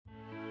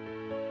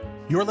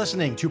You're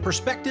listening to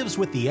Perspectives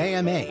with the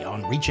AMA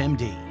on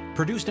ReachMD,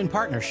 produced in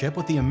partnership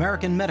with the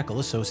American Medical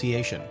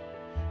Association.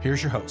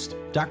 Here's your host,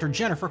 Dr.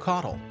 Jennifer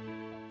Caudle.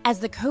 As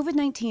the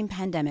COVID-19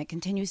 pandemic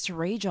continues to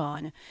rage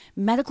on,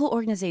 medical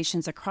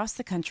organizations across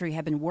the country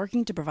have been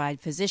working to provide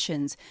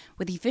physicians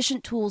with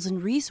efficient tools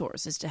and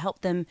resources to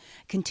help them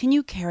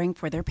continue caring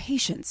for their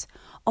patients,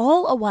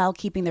 all while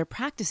keeping their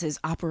practices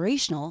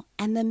operational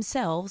and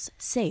themselves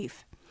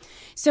safe.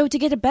 So to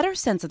get a better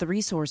sense of the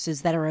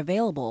resources that are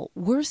available,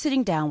 we're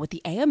sitting down with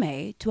the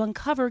AMA to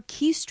uncover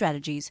key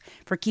strategies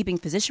for keeping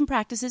physician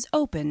practices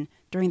open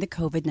during the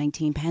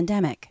COVID-19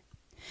 pandemic.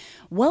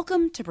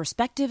 Welcome to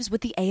Perspectives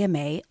with the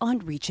AMA on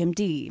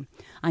ReachMD.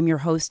 I'm your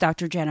host,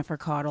 Dr. Jennifer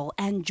Caudle,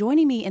 and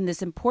joining me in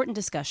this important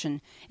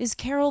discussion is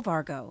Carol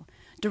Vargo,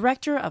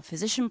 Director of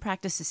Physician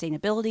Practice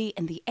Sustainability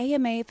in the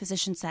AMA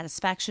Physician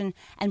Satisfaction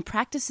and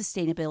Practice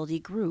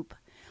Sustainability Group.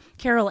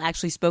 Carol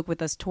actually spoke with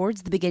us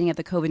towards the beginning of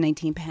the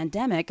COVID-19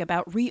 pandemic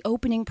about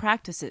reopening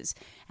practices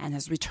and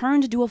has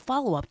returned to do a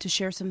follow-up to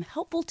share some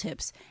helpful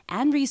tips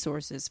and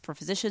resources for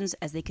physicians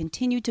as they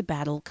continue to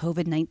battle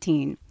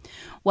COVID-19.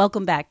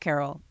 Welcome back,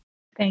 Carol.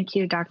 Thank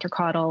you, Dr.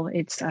 Caudle.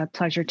 It's a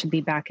pleasure to be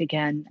back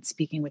again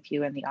speaking with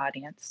you and the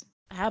audience.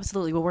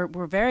 Absolutely. Well,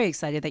 we're very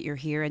excited that you're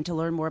here and to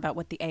learn more about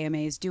what the AMA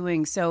is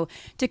doing. So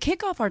to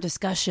kick off our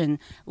discussion,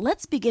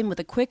 let's begin with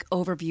a quick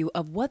overview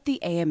of what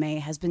the AMA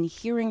has been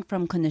hearing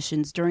from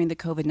clinicians during the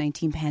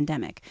COVID-19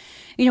 pandemic.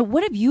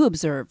 What have you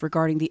observed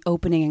regarding the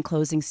opening and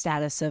closing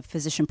status of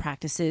physician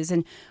practices,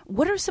 and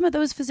what are some of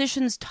those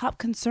physicians' top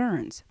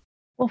concerns?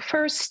 Well,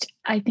 first,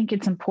 I think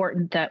it's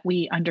important that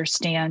we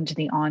understand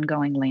the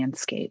ongoing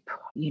landscape.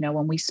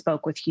 When we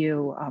spoke with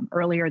you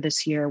earlier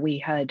this year, we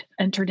had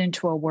entered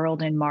into a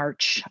world in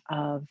March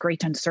of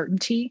great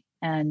uncertainty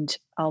and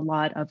a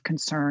lot of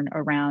concern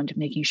around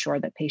making sure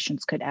that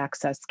patients could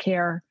access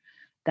care,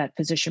 that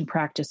physician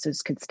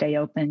practices could stay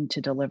open to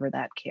deliver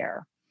that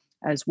care,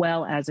 as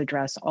well as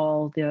address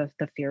all the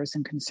fears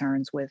and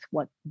concerns with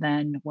what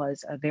then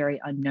was a very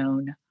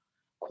unknown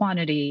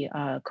quantity,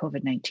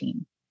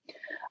 COVID-19.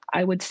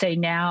 I would say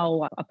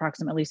now,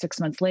 approximately 6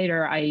 months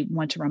later, I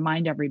want to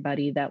remind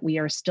everybody that we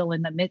are still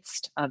in the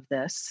midst of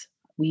this.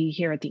 We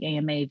here at the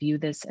AMA view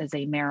this as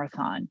a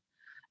marathon,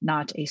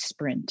 not a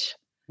sprint.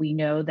 We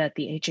know that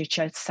the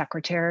HHS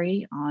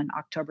Secretary on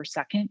October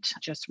 2nd,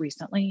 just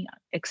recently,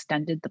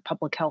 extended the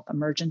public health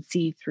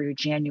emergency through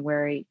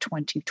January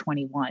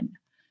 2021.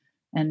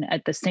 And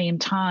at the same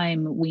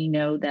time, we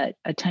know that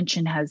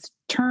attention has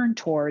turned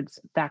towards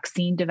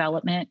vaccine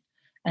development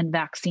and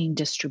vaccine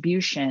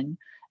distribution.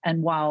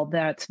 And while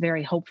that's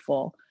very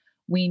hopeful,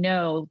 we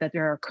know that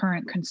there are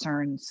current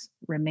concerns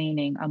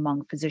remaining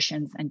among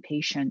physicians and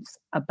patients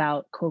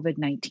about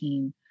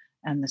COVID-19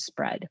 and the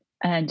spread.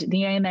 And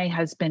the AMA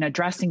has been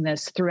addressing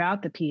this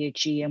throughout the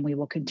PHE, and we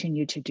will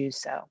continue to do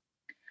so.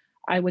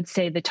 I would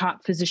say the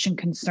top physician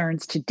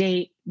concerns to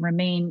date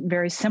remain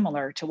very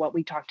similar to what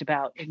we talked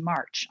about in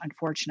March,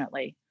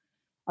 unfortunately.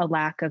 A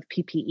lack of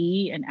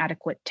PPE and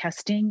adequate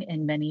testing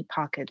in many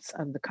pockets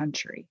of the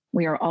country.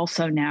 We are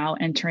also now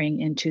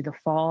entering into the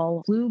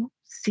fall flu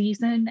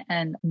season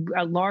and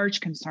a large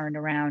concern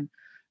around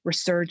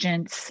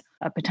resurgence,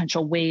 a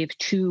potential wave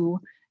 2,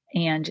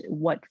 and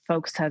what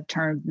folks have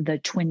termed the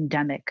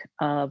twindemic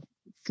of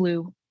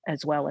flu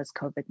as well as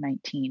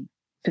COVID-19.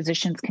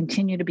 Physicians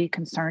continue to be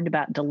concerned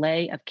about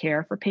delay of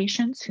care for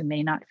patients who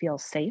may not feel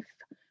safe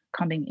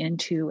coming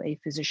into a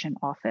physician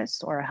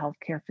office or a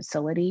healthcare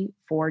facility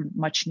for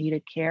much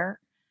needed care.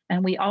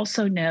 And we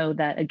also know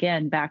that,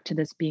 again, back to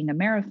this being a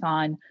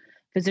marathon,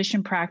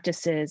 physician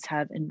practices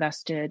have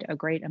invested a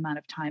great amount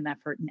of time,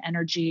 effort, and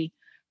energy,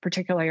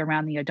 particularly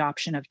around the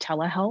adoption of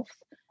telehealth.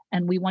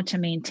 And we want to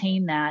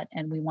maintain that,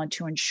 and we want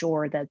to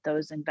ensure that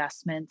those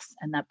investments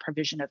and that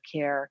provision of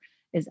care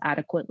is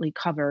adequately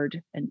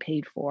covered and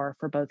paid for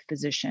both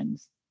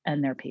physicians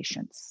and their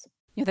patients.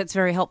 That's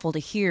very helpful to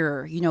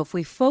hear. If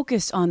we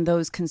focus on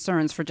those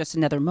concerns for just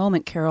another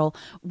moment, Carol,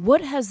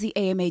 what has the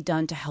AMA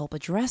done to help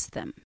address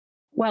them?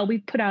 Well,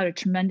 we've put out a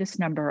tremendous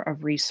number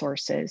of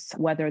resources,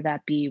 whether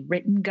that be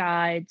written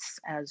guides,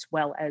 as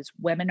well as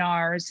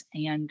webinars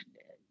and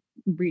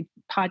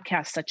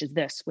podcasts such as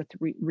this with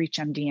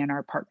ReachMD and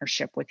our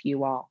partnership with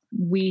you all.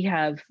 We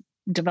have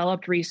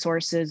developed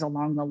resources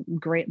along the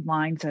great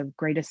lines of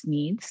greatest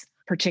needs,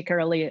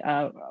 particularly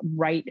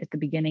right at the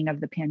beginning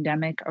of the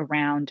pandemic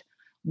around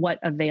what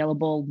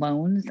available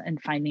loans and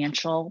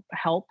financial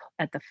help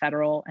at the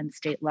federal and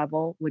state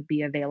level would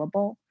be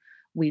available.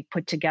 We've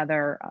put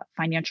together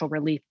financial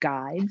relief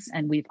guides,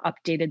 and we've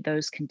updated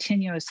those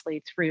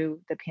continuously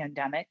through the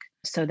pandemic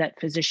so that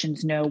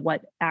physicians know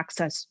what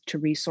access to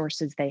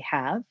resources they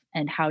have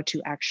and how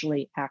to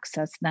actually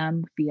access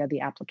them via the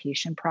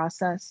application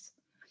process.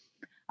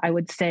 I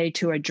would say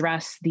to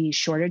address the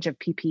shortage of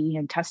PPE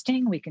and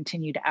testing, we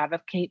continue to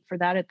advocate for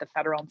that at the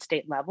federal and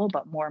state level,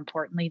 but more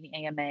importantly,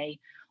 the AMA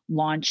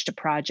launched a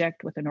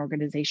project with an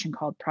organization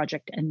called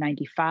Project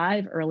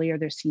N95 earlier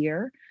this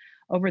year,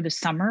 Over the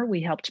summer,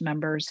 we helped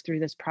members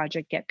through this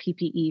project get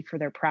PPE for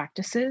their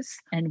practices.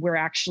 And we're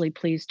actually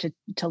pleased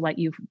to let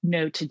you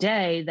know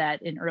today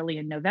that early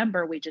in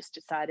November, we just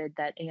decided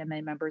that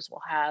AMA members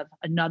will have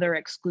another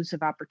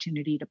exclusive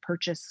opportunity to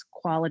purchase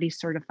quality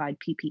certified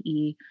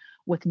PPE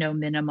with no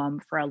minimum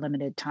for a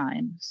limited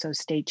time. So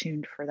stay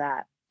tuned for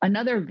that.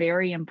 Another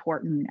very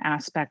important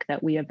aspect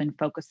that we have been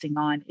focusing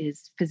on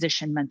is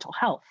physician mental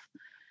health.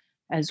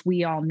 As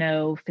we all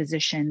know,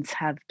 physicians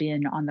have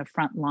been on the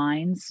front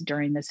lines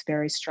during this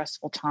very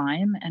stressful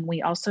time. And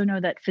we also know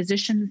that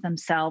physicians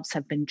themselves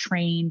have been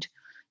trained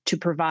to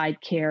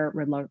provide care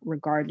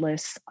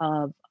regardless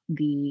of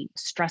the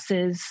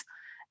stresses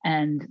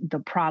and the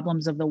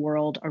problems of the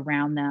world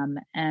around them.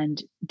 And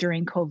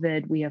during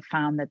COVID, we have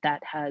found that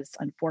that has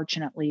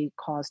unfortunately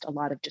caused a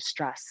lot of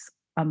distress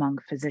among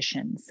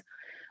physicians.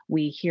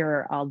 We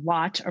hear a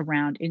lot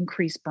around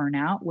increased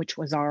burnout, which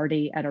was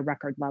already at a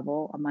record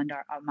level among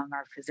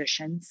our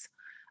physicians.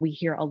 We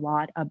hear a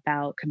lot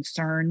about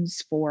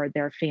concerns for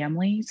their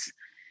families.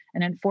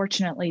 And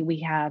unfortunately, we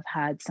have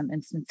had some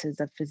instances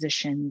of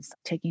physicians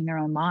taking their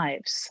own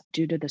lives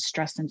due to the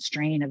stress and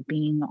strain of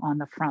being on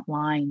the front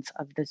lines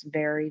of this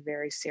very,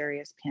 very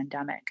serious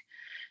pandemic.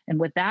 And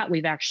with that,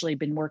 we've actually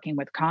been working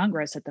with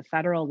Congress at the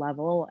federal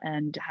level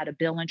and had a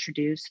bill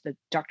introduced, the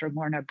Dr.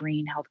 Lorna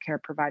Breen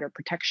Healthcare Provider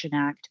Protection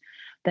Act,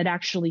 that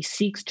actually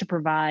seeks to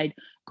provide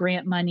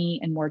grant money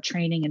and more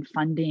training and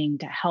funding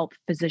to help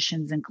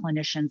physicians and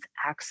clinicians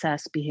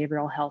access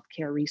behavioral health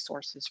care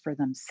resources for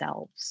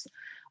themselves.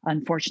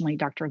 Unfortunately,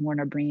 Dr.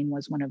 Lorna Breen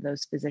was one of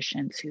those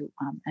physicians who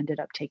ended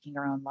up taking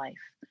her own life.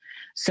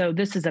 So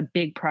this is a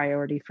big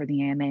priority for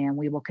the AMA, and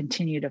we will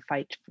continue to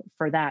fight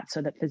for that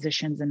so that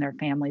physicians and their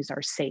families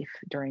are safe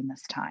during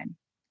this time.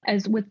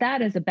 As with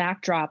that as a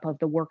backdrop of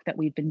the work that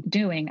we've been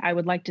doing, I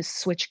would like to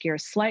switch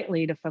gears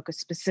slightly to focus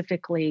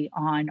specifically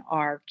on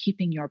our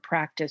Keeping Your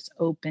Practice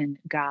Open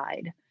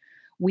guide.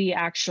 We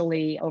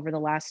actually, over the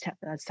last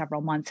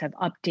several months, have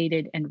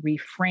updated and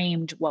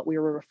reframed what we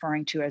were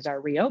referring to as our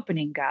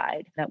reopening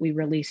guide that we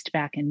released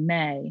back in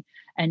May.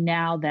 And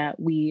now that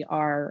we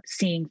are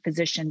seeing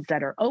physicians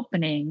that are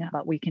opening,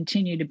 but we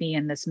continue to be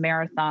in this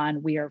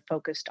marathon, we are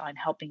focused on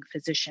helping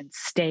physicians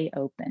stay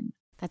open.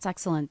 That's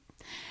excellent.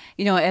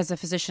 You know, as a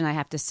physician, I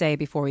have to say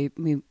before we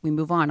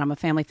move on, I'm a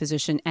family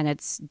physician, and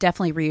it's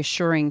definitely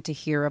reassuring to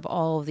hear of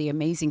all of the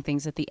amazing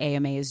things that the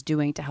AMA is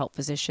doing to help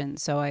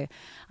physicians. So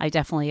I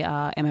definitely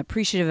am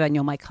appreciative. I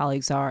know my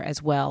colleagues are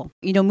as well.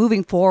 You know,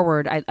 moving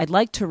forward, I'd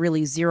like to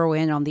really zero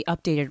in on the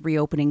updated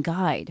reopening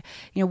guide.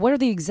 You know, what are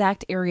the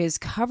exact areas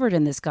covered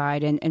in this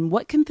guide, and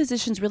what can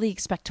physicians really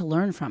expect to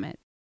learn from it?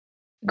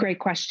 Great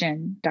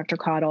question, Dr.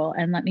 Cottle.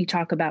 And let me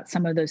talk about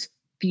some of those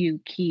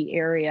few key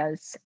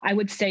areas. I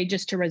would say,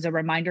 just as a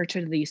reminder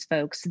to these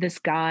folks, this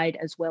guide,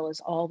 as well as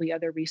all the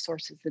other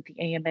resources that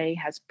the AMA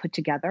has put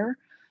together,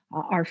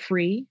 are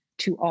free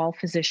to all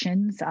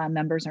physicians.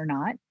 Members are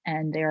not,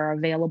 and they're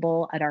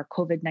available at our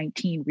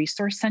COVID-19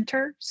 Resource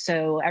Center.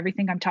 So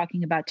everything I'm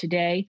talking about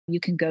today, you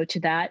can go to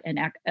that and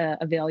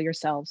avail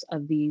yourselves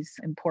of these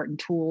important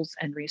tools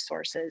and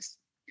resources.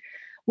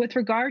 With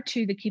regard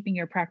to the Keeping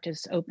Your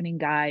Practice Opening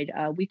guide,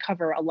 we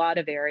cover a lot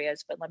of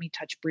areas, but let me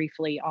touch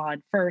briefly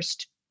on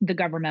first the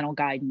governmental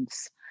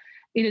guidance.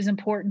 It is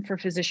important for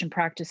physician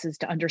practices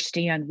to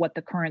understand what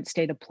the current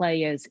state of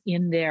play is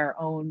in their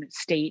own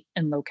state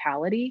and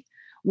locality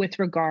with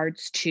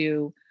regards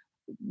to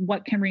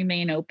what can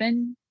remain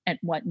open and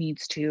what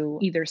needs to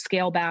either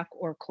scale back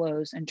or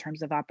close in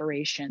terms of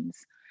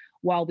operations.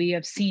 While we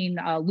have seen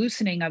a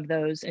loosening of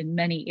those in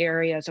many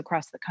areas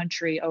across the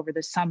country over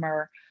the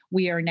summer,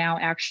 we are now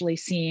actually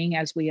seeing,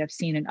 as we have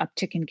seen, an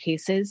uptick in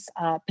cases,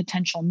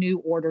 potential new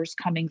orders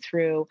coming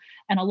through.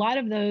 And a lot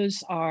of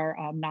those are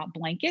not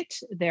blanket.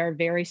 They're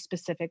very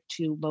specific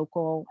to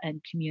local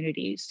and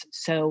communities.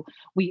 So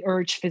we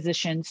urge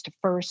physicians to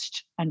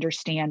first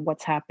understand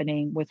what's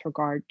happening with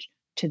regard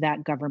to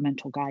that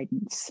governmental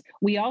guidance.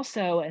 We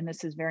also, and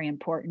this is very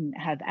important,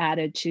 have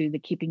added to the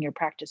Keeping Your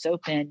Practice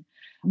Open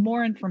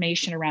more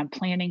information around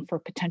planning for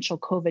potential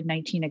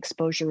COVID-19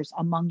 exposures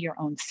among your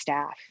own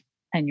staff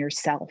and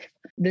yourself.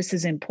 This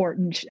is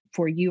important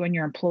for you and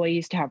your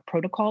employees to have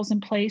protocols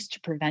in place to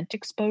prevent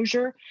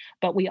exposure,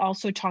 but we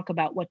also talk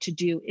about what to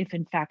do if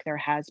in fact there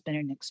has been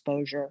an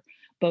exposure,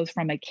 both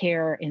from a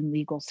care and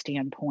legal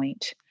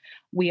standpoint.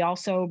 We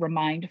also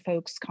remind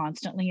folks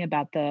constantly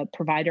about the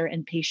provider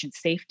and patient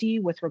safety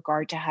with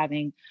regard to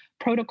having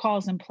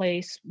protocols in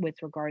place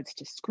with regards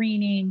to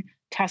screening,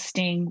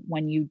 testing,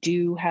 when you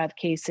do have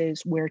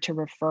cases, where to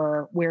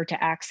refer, where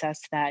to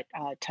access that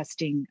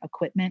testing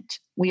equipment.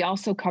 We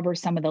also cover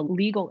some of the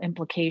legal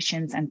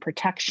implications and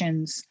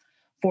protections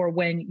for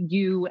when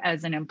you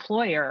as an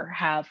employer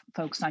have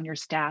folks on your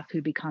staff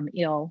who become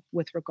ill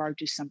with regard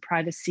to some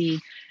privacy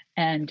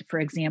and, for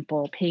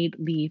example, paid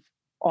leave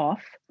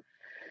off.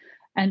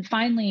 And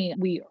finally,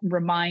 we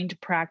remind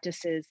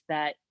practices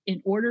that in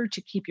order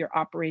to keep your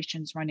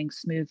operations running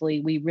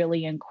smoothly, we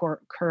really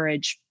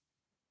encourage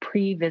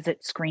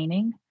pre-visit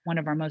screening One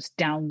of our most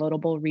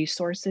downloadable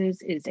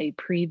resources is a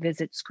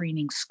pre-visit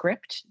screening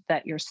script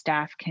that your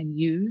staff can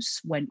use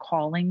when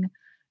calling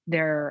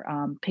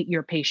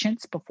your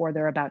patients before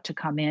they're about to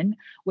come in,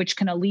 which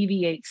can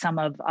alleviate some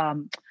of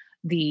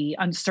the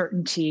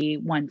uncertainty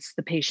once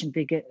the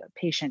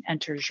patient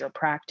enters your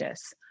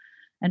practice.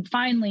 And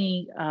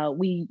finally,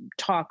 we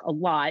talk a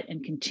lot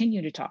and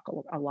continue to talk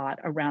a lot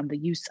around the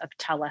use of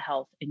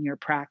telehealth in your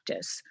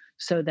practice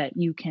so that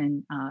you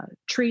can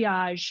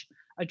triage,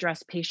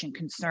 address patient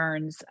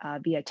concerns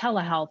via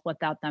telehealth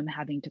without them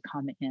having to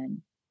come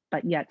in,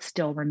 but yet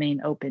still remain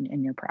open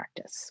in your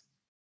practice.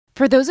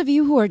 For those of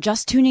you who are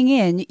just tuning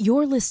in,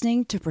 you're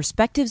listening to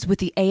Perspectives with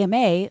the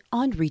AMA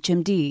on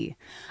ReachMD.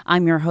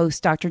 I'm your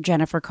host, Dr.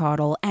 Jennifer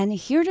Caudle, and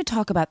here to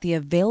talk about the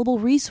available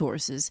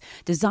resources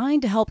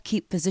designed to help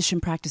keep physician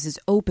practices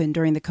open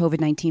during the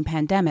COVID-19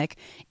 pandemic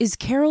is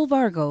Carol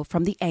Vargo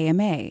from the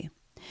AMA.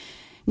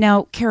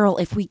 Now, Carol,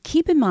 if we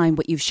keep in mind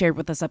what you've shared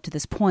with us up to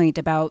this point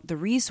about the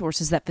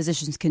resources that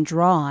physicians can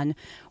draw on,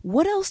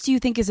 what else do you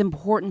think is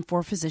important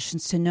for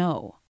physicians to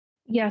know?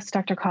 Yes,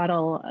 Dr.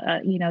 Caudle,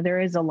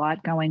 there is a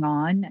lot going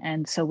on,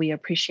 and so we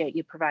appreciate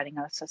you providing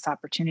us this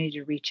opportunity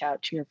to reach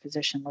out to your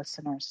physician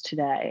listeners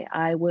today.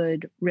 I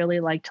would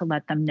really like to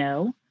let them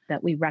know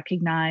that we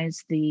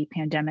recognize the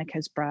pandemic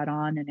has brought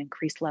on an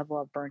increased level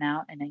of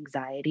burnout and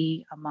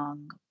anxiety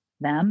among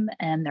them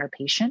and their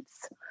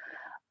patients.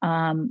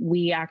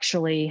 We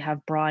actually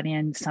have brought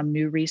in some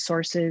new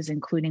resources,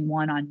 including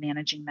one on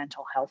managing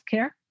mental health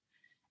care.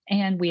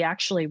 And we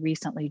actually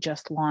recently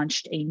just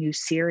launched a new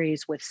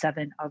series with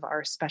 7 of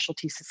our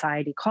specialty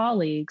society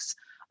colleagues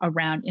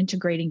around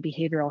integrating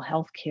behavioral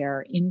health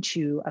care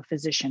into a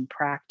physician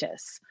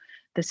practice.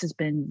 This has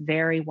been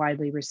very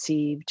widely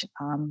received,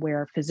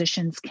 where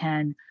physicians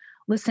can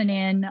listen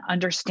in,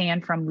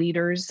 understand from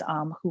leaders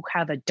who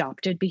have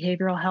adopted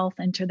behavioral health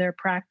into their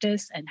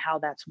practice and how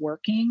that's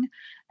working.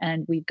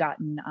 And we've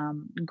gotten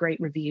great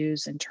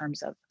reviews in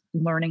terms of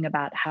learning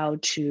about how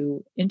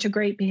to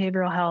integrate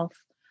behavioral health,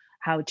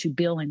 how to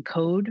bill and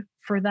code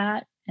for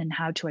that, and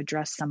how to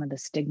address some of the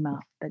stigma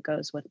that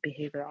goes with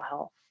behavioral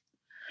health.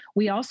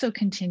 We also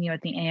continue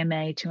at the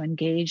AMA to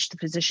engage the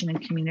physician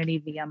and community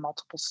via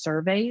multiple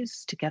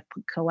surveys to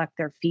collect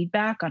their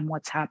feedback on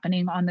what's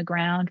happening on the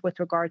ground with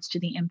regards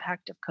to the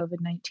impact of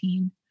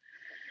COVID-19.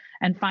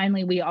 And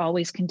finally, we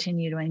always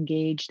continue to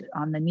engage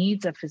on the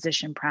needs of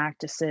physician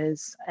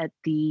practices at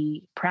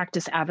the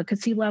practice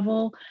advocacy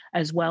level,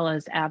 as well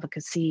as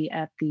advocacy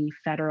at the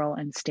federal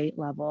and state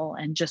level.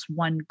 And just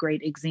one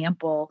great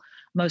example,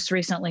 most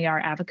recently, our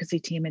advocacy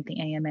team at the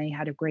AMA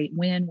had a great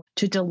win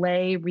to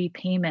delay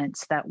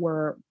repayments that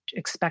were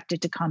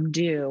expected to come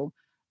due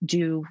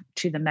to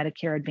the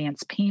Medicare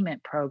Advance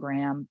Payment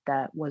Program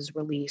that was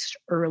released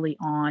early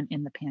on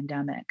in the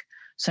pandemic.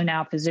 So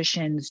now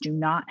physicians do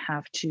not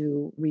have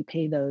to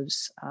repay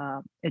those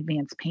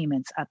advance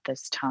payments at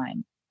this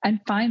time.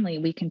 And finally,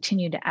 we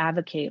continue to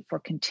advocate for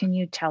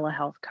continued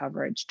telehealth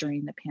coverage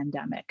during the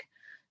pandemic.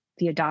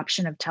 The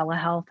adoption of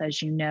telehealth,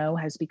 as you know,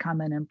 has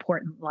become an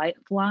important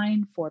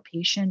lifeline for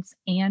patients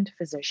and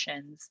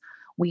physicians.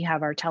 We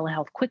have our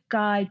telehealth quick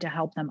guide to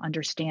help them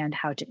understand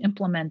how to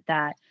implement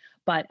that.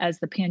 But as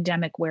the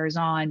pandemic wears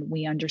on,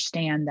 we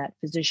understand that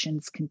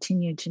physicians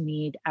continue to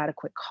need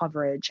adequate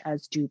coverage,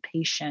 as do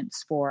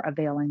patients, for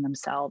availing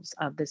themselves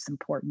of this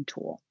important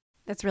tool.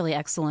 That's really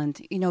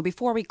excellent.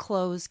 Before we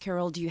close,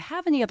 Carol, do you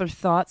have any other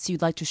thoughts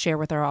you'd like to share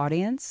with our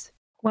audience?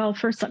 Well,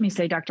 first, let me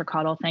say, Dr.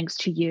 Caudle, thanks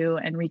to you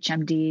and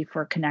ReachMD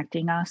for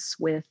connecting us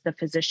with the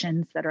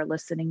physicians that are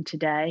listening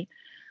today.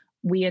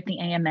 We at the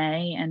AMA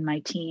and my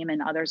team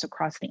and others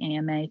across the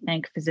AMA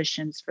thank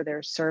physicians for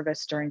their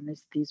service during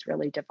these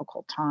really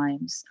difficult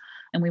times.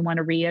 And we want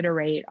to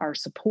reiterate our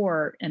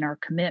support and our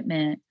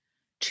commitment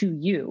to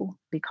you,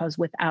 because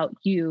without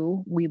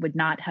you, we would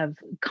not have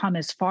come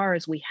as far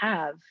as we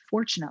have,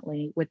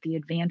 fortunately, with the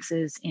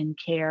advances in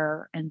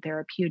care and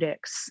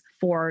therapeutics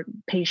for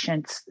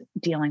patients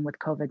dealing with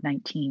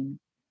COVID-19.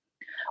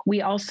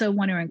 We also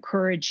want to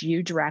encourage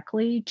you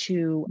directly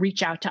to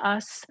reach out to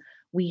us.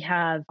 We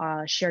have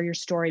a Share Your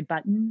Story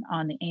button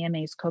on the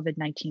AMA's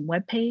COVID-19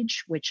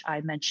 webpage, which I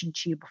mentioned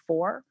to you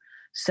before.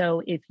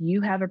 So if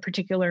you have a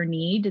particular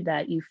need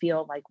that you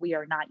feel like we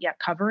are not yet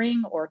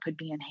covering or could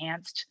be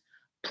enhanced,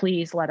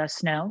 please let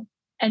us know.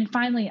 And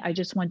finally, I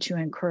just want to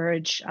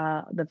encourage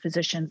the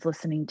physicians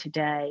listening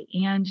today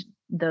and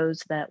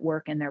those that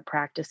work in their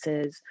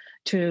practices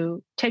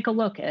to take a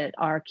look at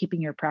our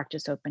Keeping Your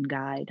Practice Open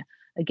guide.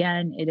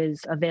 Again, it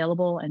is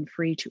available and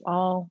free to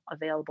all,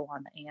 available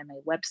on the AMA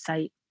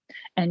website.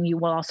 And you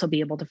will also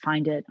be able to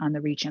find it on the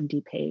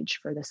ReachMD page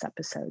for this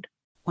episode.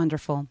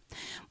 Wonderful.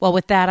 Well,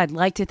 with that, I'd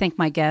like to thank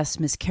my guest,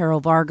 Ms.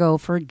 Carol Vargo,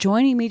 for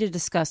joining me to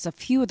discuss a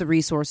few of the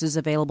resources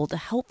available to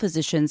help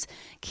physicians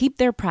keep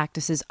their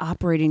practices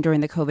operating during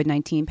the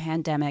COVID-19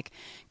 pandemic.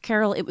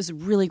 Carol, it was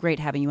really great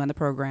having you on the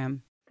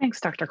program. Thanks,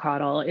 Dr.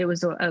 Caudle. It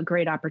was a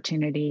great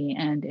opportunity,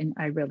 and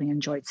I really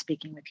enjoyed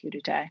speaking with you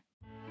today.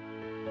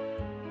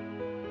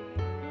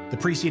 The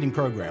preceding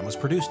program was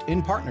produced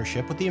in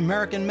partnership with the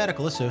American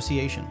Medical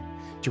Association.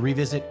 To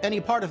revisit any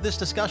part of this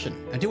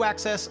discussion and to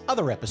access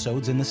other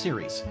episodes in the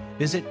series,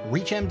 visit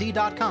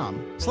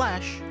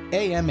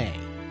reachmd.com/AMA.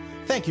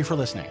 Thank you for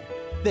listening.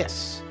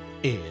 This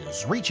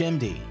is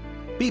ReachMD.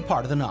 Be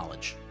part of the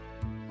knowledge.